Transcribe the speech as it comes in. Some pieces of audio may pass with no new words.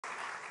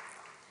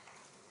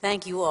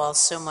Thank you all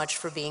so much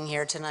for being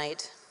here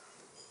tonight.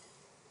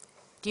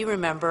 Do you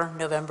remember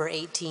November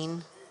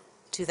 18,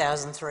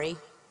 2003?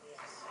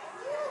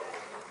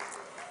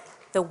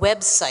 The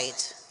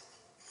website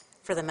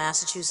for the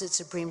Massachusetts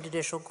Supreme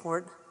Judicial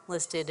Court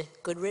listed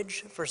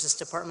Goodridge versus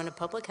Department of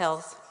Public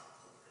Health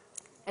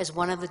as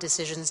one of the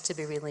decisions to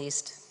be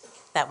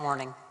released that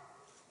morning.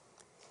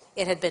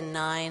 It had been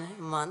 9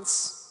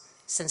 months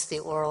since the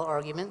oral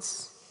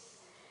arguments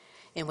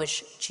in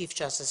which Chief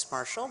Justice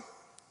Marshall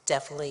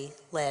deftly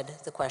led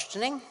the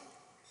questioning.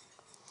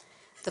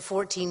 The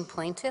 14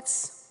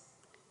 plaintiffs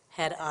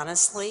had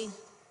honestly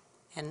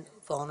and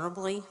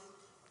vulnerably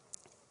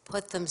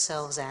put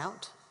themselves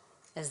out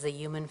as the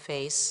human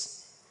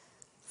face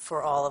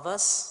for all of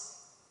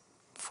us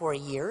for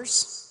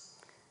years.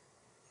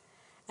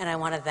 And I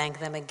want to thank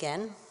them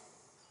again.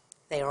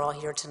 They are all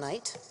here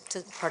tonight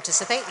to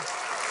participate.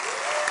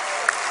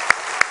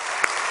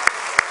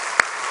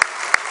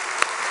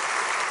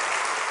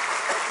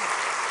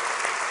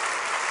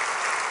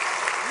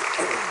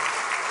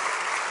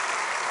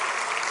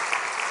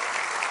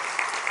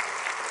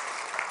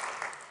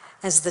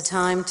 As the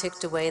time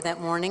ticked away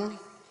that morning,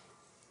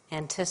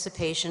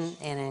 anticipation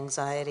and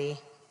anxiety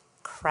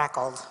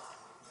crackled.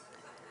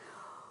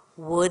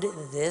 Would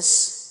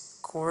this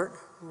court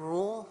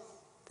rule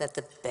that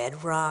the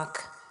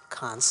bedrock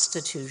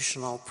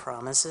constitutional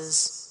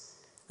promises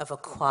of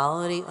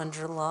equality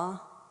under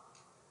law,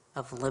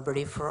 of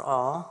liberty for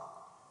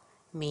all,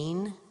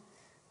 mean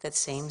that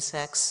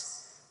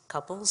same-sex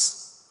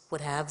couples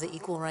would have the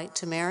equal right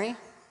to marry?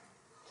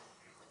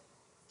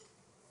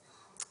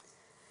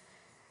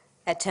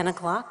 At 10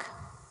 o'clock,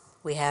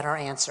 we had our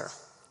answer.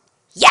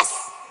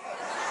 Yes!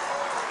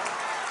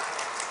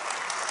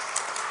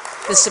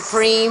 The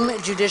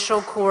Supreme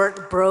Judicial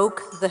Court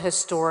broke the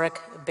historic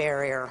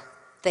barrier.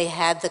 They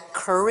had the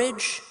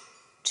courage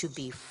to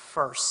be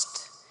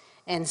first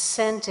and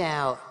sent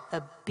out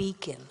a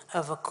beacon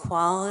of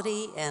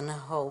equality and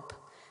hope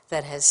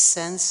that has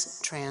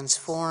since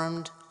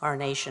transformed our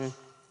nation.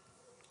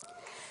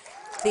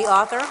 The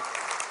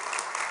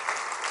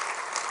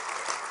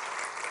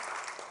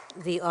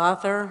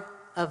author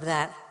of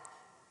that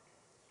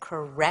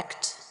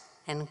correct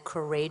and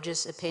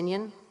courageous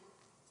opinion,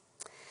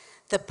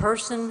 the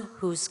person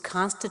whose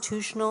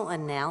constitutional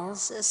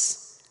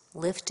analysis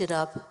lifted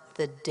up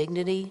the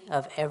dignity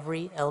of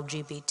every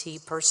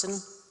LGBT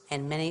person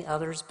and many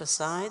others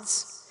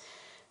besides,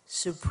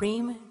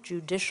 Supreme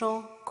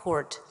Judicial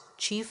Court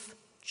Chief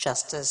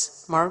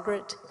Justice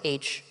Margaret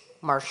H.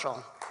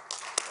 Marshall.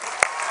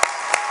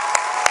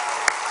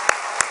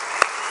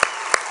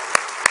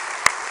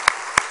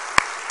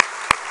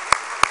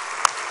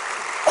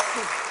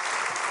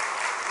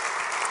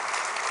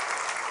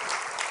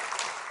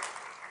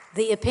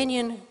 The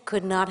opinion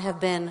could not have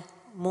been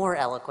more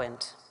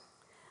eloquent.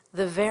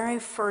 The very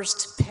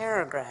first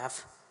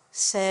paragraph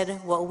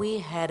said what we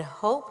had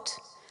hoped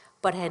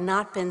but had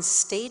not been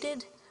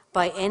stated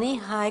by any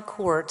high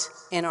court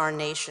in our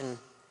nation.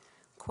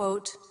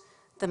 Quote,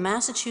 "The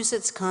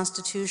Massachusetts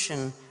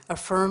Constitution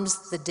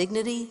affirms the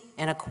dignity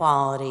and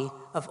equality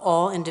of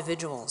all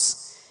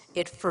individuals.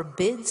 It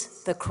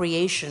forbids the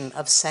creation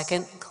of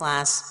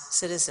second-class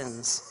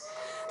citizens.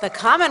 The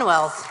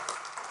Commonwealth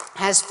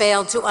has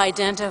failed to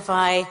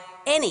identify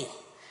any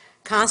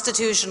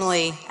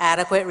constitutionally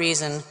adequate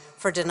reason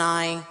for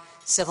denying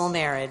civil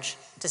marriage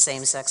to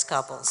same-sex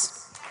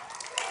couples."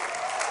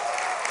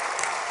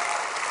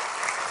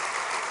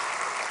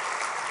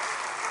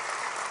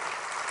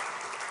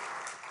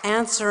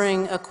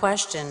 Answering a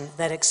question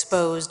that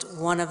exposed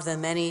one of the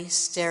many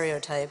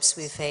stereotypes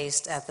we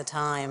faced at the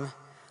time,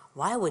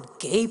 why would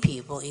gay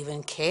people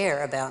even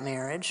care about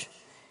marriage?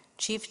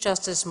 Chief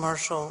Justice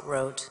Marshall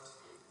wrote,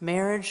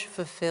 "Marriage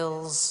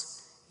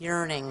fulfills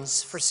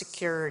yearnings for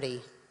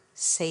security,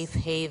 safe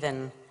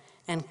haven,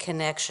 and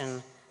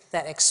connection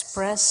that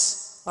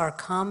express our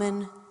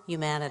common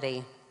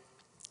humanity.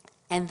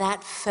 And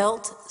that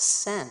felt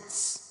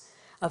sense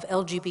of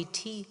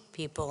LGBT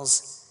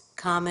people's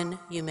common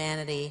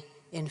humanity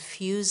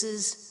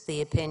infuses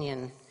the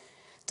opinion,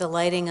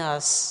 delighting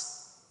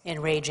us,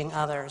 enraging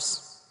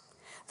others."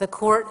 The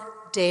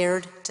court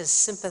dared to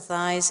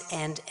sympathize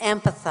and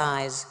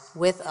empathize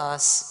with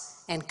us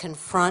and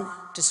confront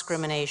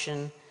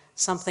discrimination,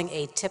 something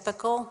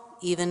atypical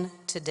even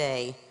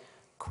today.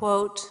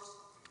 Quote,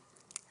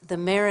 "The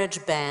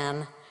marriage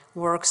ban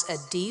works a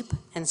deep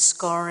and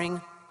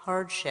scarring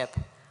hardship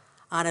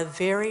on a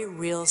very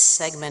real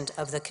segment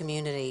of the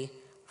community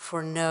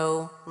for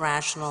no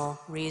rational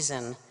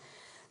reason.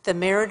 The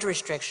marriage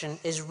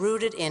restriction is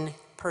rooted in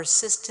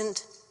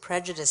persistent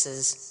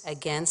prejudices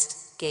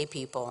against gay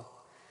people.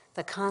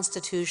 The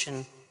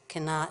Constitution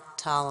cannot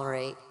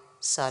tolerate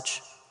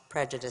such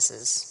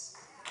prejudices."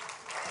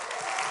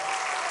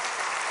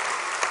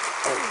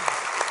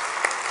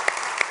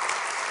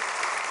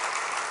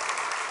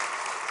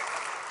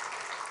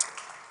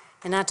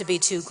 And not to be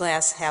too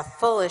glass half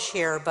fullish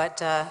here,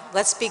 but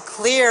let's be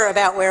clear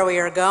about where we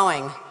are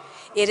going.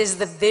 It is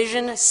the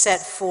vision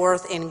set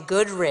forth in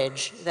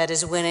Goodridge that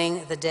is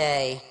winning the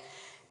day.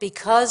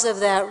 Because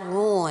of that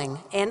ruling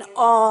and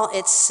all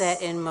it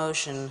set in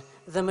motion,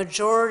 the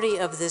majority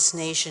of this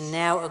nation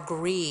now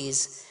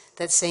agrees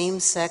that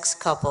same-sex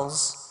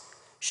couples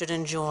should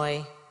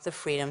enjoy the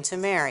freedom to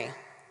marry.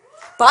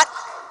 But,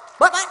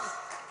 what?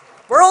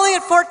 We're only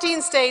at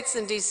 14 states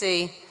in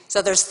D.C.,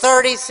 so there's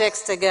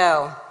 36 to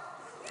go.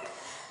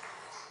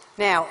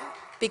 Now,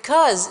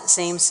 because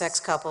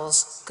same-sex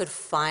couples could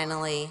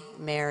finally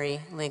marry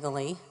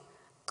legally,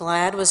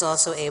 GLAAD was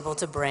also able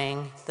to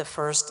bring the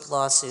first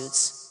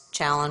lawsuits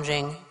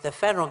challenging the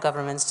federal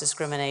government's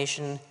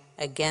discrimination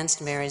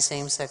against married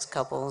same-sex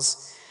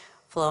couples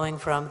flowing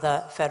from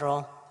the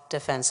Federal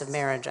Defense of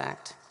Marriage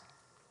Act.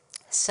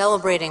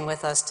 Celebrating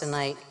with us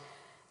tonight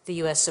the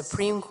U.S.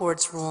 Supreme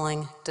Court's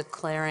ruling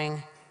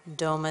declaring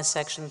DOMA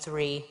Section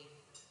 3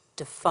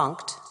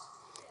 defunct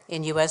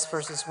in U.S.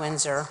 versus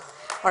Windsor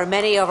are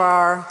many of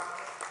our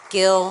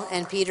Gill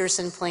and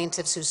Peterson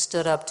plaintiffs who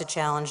stood up to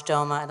challenge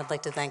DOMA, and I'd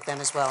like to thank them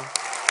as well.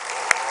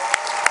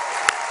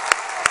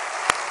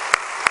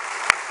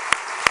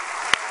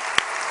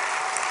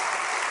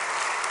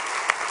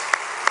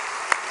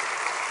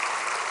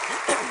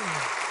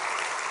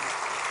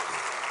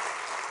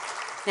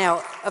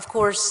 Now, of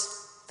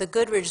course, the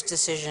Goodridge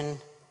decision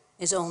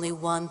is only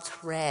one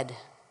thread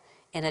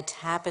in a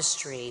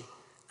tapestry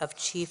of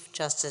Chief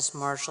Justice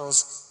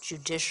Marshall's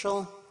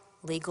judicial,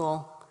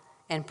 legal,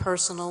 and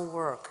personal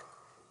work,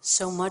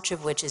 so much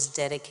of which is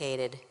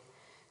dedicated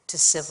to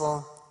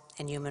civil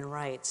and human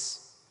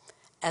rights.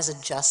 As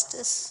a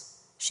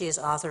justice, she has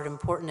authored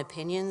important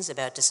opinions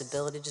about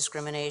disability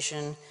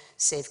discrimination,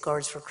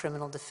 safeguards for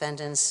criminal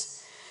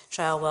defendants,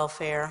 child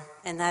welfare,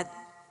 and that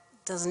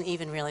doesn't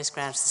even really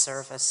scratch the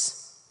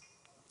surface.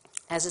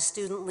 As a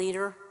student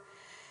leader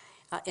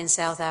in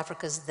South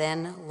Africa's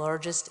then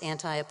largest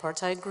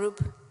anti-apartheid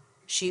group,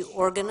 she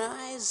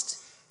organized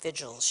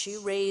vigils, she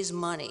raised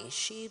money,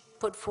 she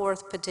put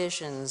forth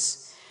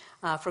petitions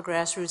for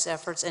grassroots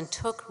efforts and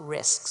took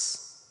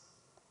risks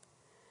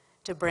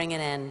to bring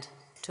an end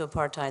to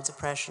apartheid's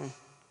oppression.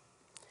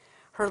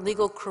 Her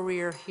legal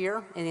career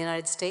here in the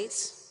United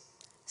States,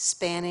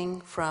 spanning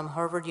from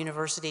Harvard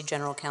University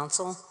General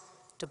Counsel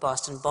to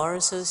Boston Bar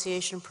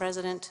Association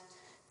president,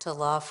 to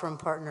law firm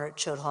partner at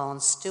Choate Hall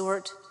and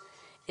Stewart,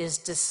 is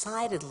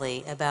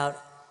decidedly about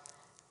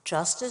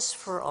justice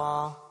for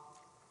all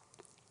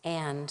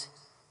and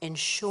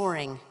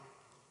ensuring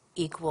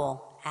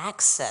equal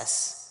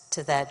access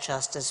to that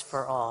justice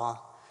for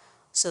all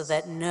so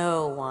that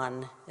no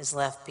one is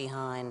left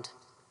behind.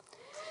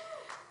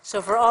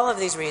 So for all of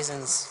these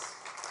reasons,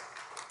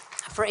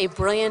 for a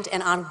brilliant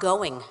and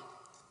ongoing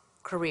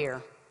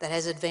career that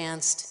has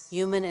advanced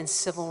human and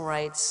civil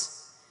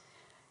rights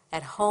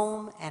at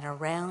home and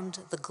around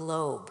the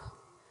globe,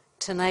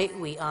 tonight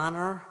we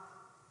honor,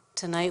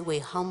 tonight we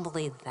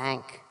humbly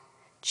thank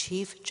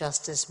Chief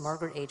Justice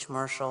Margaret H.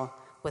 Marshall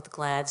with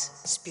GLAAD's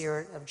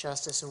Spirit of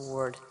Justice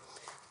Award.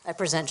 I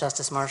present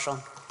Justice Marshall.